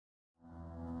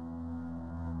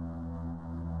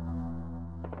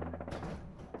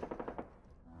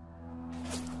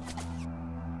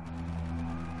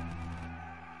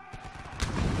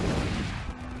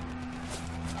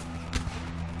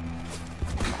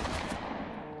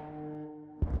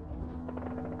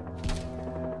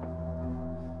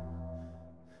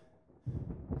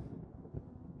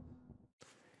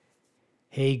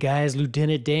Hey guys,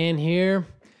 Lieutenant Dan here.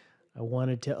 I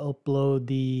wanted to upload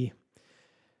the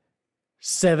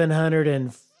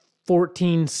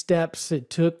 714 steps it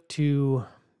took to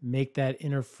make that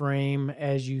inner frame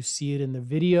as you see it in the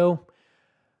video.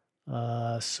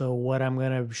 So what I'm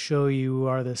going to show you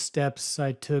are the steps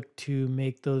I took to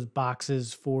make those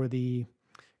boxes for the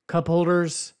cup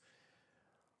holders,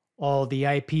 all the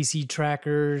IPC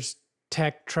trackers,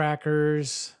 tech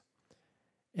trackers,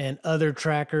 and other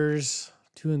trackers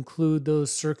to include those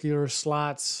circular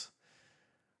slots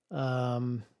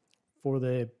for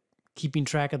the keeping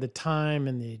track of the time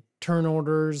and the turn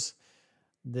orders,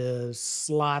 the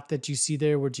slot that you see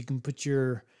there where you can put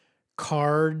your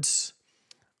cards,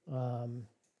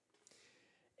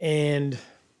 and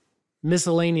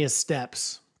miscellaneous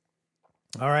steps.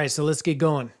 All right, so let's get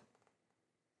going.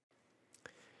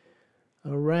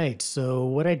 All right, so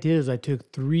what I did is I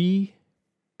took 3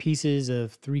 pieces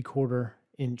of 3/4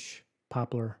 inch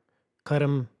poplar, cut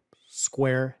them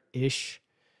square-ish,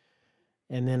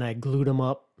 and then I glued them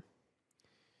up.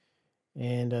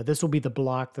 And this will be the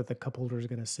block that the cup holder is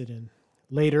going to sit in.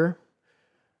 Later,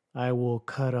 I will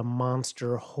cut a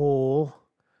monster hole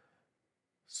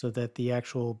so that the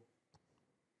actual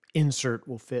insert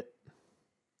will fit.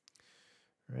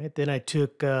 All right, then I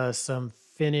took some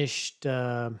finished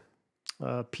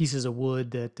pieces of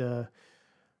wood that I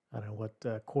don't know what,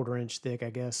 1/4 inch thick, I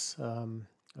guess,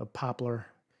 of poplar,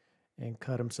 and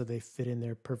cut them so they fit in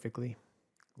there perfectly.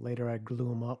 Later, I glue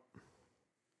them up.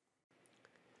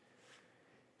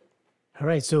 All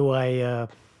right, so I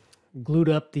glued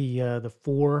up the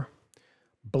 4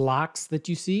 blocks that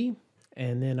you see,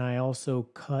 and then I also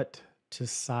cut to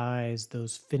size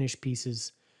those finished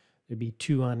pieces. There'd be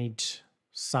 2 on each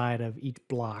side of each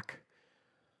block,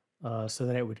 so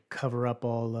that it would cover up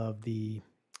all of the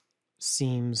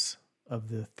seams of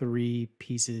the 3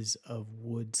 pieces of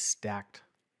wood stacked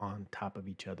on top of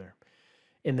each other.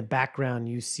 In the background,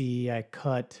 you see I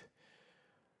cut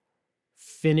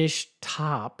finished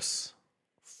tops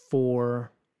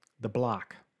for the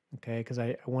block, okay? Because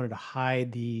I wanted to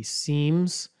hide the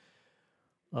seams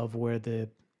of where the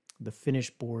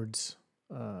finished boards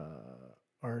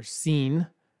are seen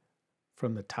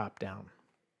from the top down.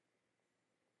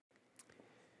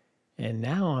 And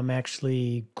now I'm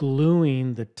actually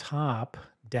gluing the top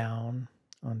down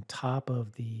on top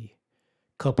of the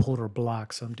cup holder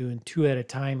block. So I'm doing 2 at a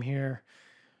time here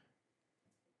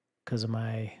because of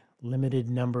my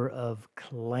limited number of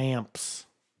clamps.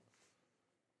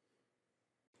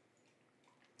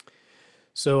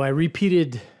 So I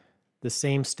repeated the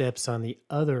same steps on the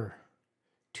other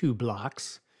 2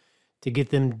 blocks to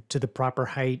get them to the proper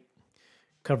height,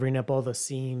 covering up all the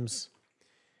seams.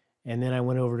 And then I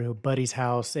went over to a buddy's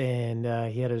house, and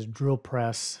he had his drill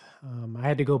press. I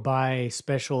had to go buy a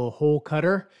special hole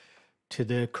cutter to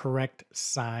the correct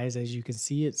size. As you can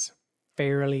see, it's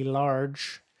fairly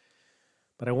large,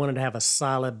 but I wanted to have a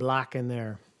solid block in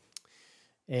there.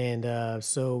 And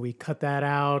so we cut that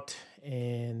out,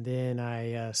 and then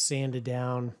I sanded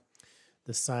down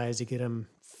the sides to get them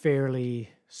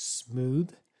fairly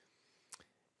smooth.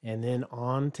 And then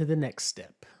on to the next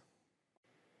step.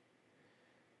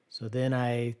 So then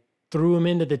I threw them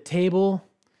into the table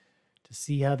to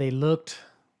see how they looked.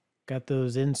 Got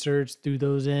those inserts, threw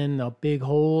those in, the big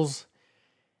holes,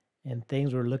 and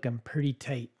things were looking pretty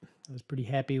tight. I was pretty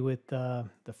happy with the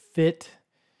fit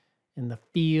and the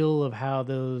feel of how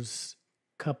those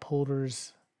cup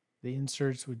holders, the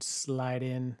inserts would slide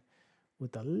in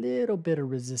with a little bit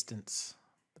of resistance,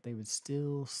 but they would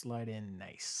still slide in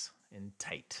nice and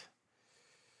tight.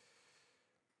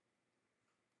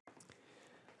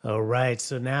 All right,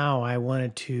 so now I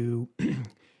wanted to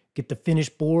get the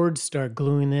finished boards, start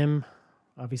gluing them.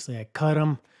 Obviously, I cut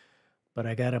them, but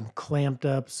I got them clamped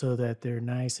up so that they're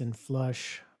nice and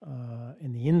flush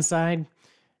in the inside.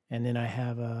 And then I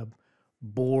have a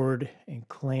board and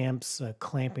clamps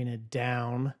clamping it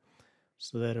down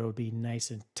so that it'll be nice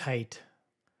and tight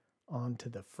onto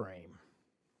the frame.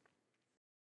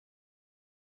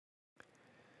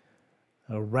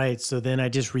 All right, so then I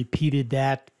just repeated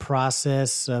that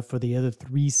process for the other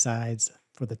 3 sides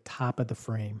for the top of the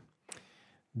frame.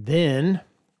 Then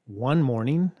one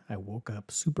morning, I woke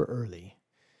up super early,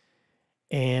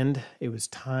 and it was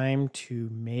time to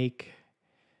make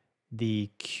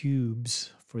the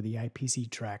cubes for the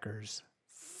IPC trackers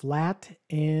flat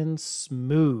and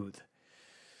smooth.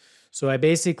 So I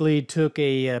basically took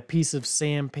a piece of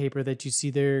sandpaper that you see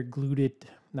there,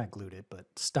 not glued it, but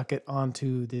stuck it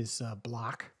onto this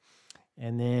block.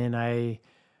 And then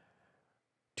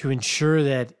to ensure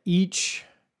that each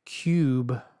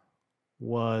cube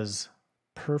was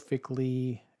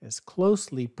perfectly as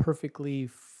closely, perfectly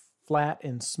flat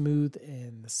and smooth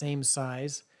and the same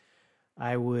size.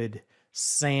 I would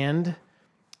sand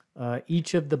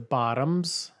each of the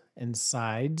bottoms and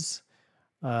sides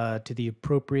to the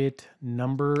appropriate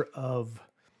number of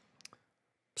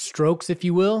strokes, if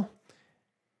you will,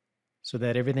 so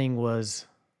that everything was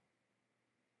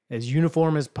as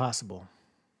uniform as possible.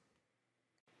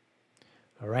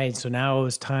 All right, so now it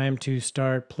was time to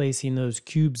start placing those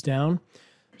cubes down.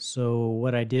 So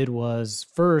what I did was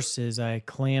first is I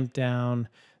clamped down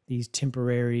these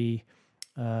temporary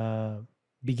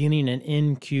beginning and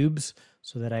end cubes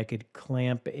so that I could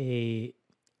clamp a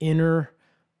inner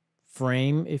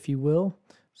frame, if you will,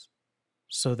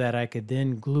 so that I could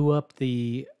then glue up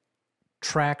the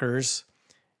trackers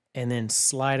and then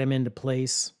slide them into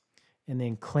place and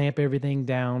then clamp everything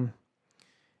down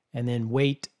and then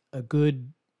wait a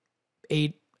good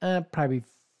probably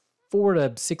 4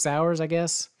 to 6 hours, I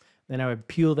guess. Then I would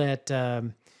peel that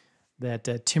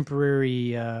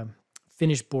temporary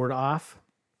finish board off,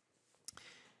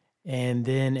 and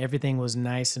then everything was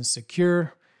nice and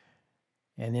secure.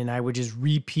 And then I would just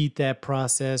repeat that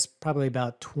process, probably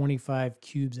about 25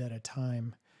 cubes at a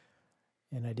time.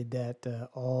 And I did that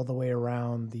all the way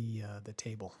around the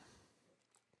table.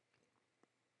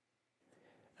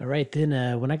 All right,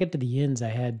 then when I got to the ends, I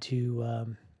had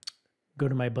to go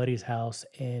to my buddy's house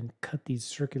and cut these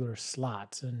circular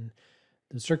slots. And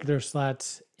the circular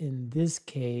slots in this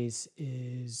case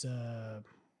is,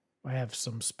 I have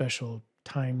some special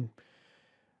time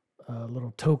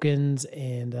little tokens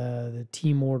and the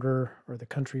team order or the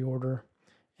country order.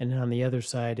 And then on the other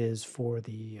side is for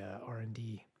the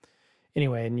R&D.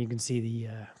 Anyway, and you can see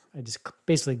I just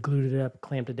basically glued it up,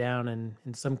 clamped it down, and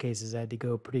in some cases I had to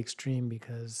go pretty extreme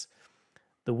because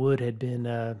the wood had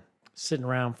been sitting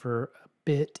around for a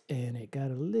bit and it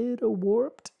got a little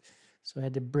warped. So I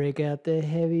had to break out the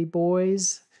heavy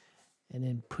boys and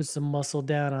then put some muscle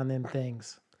down on them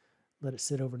things. Let it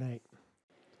sit overnight.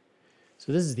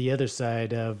 So this is the other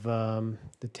side of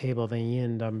the table at the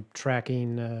end. I'm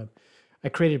tracking, I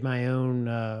created my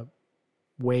own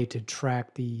way to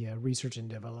track the research and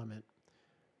development.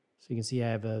 So you can see I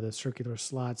have the circular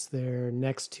slots there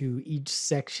next to each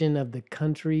section of the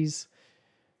countries.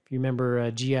 If you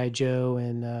remember G.I. Joe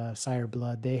and Sire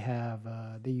Blood, they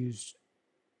use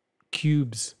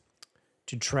cubes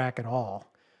to track it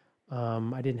all.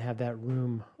 I didn't have that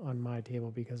room on my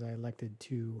table because I elected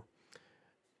to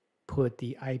put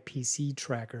the IPC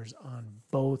trackers on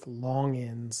both long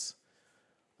ends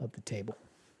of the table.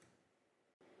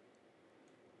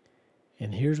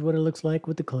 And here's what it looks like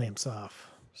with the clamps off.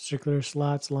 Circular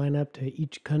slots line up to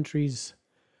each country's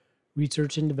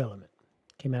research and development.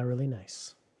 Came out really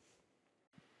nice.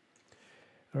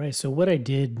 All right, so what I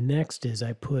did next is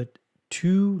I put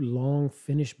 2 long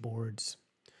finish boards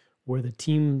where the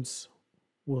teams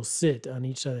will sit on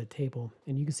each side of the table.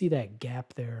 And you can see that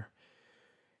gap there.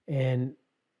 And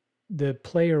the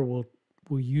player will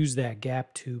use that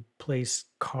gap to place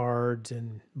cards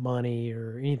and money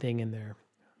or anything in there,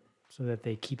 so that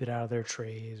they keep it out of their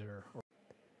trays.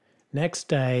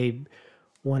 Next, I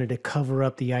wanted to cover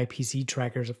up the IPC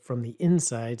trackers from the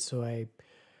inside, so I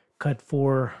cut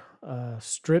 4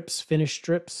 strips, finished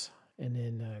strips, and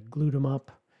then glued them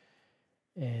up.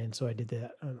 And so I did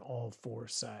that on all 4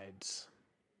 sides.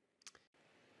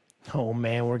 Oh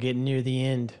man, we're getting near the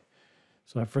end.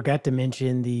 So I forgot to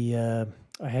mention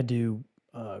I had to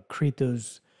create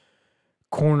those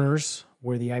corners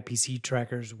where the IPC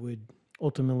trackers would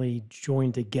ultimately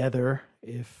join together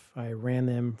if I ran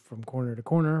them from corner to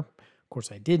corner. Of course,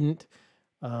 I didn't.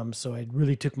 So I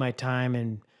really took my time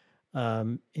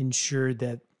and ensured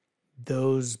that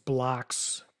those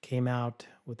blocks came out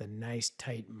with a nice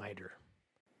tight miter.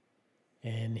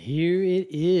 And here it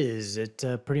is. It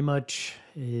pretty much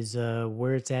is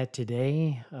where it's at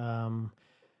today.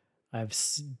 I've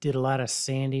did a lot of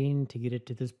sanding to get it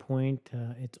to this point.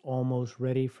 It's almost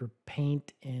ready for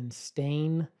paint and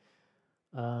stain.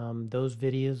 Those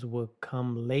videos will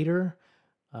come later.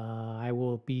 I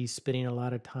will be spending a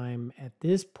lot of time at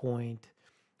this point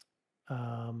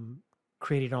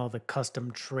creating all the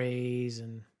custom trays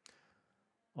and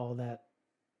all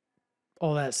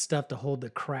that stuff to hold the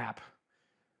crap.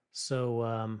 So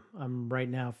I'm right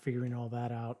now figuring all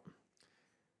that out.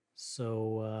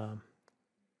 So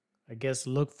I guess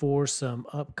look for some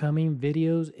upcoming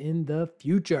videos in the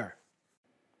future.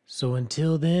 So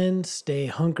until then, stay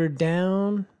hunkered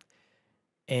down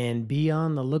and be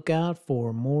on the lookout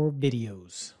for more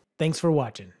videos. Thanks for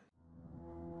watching.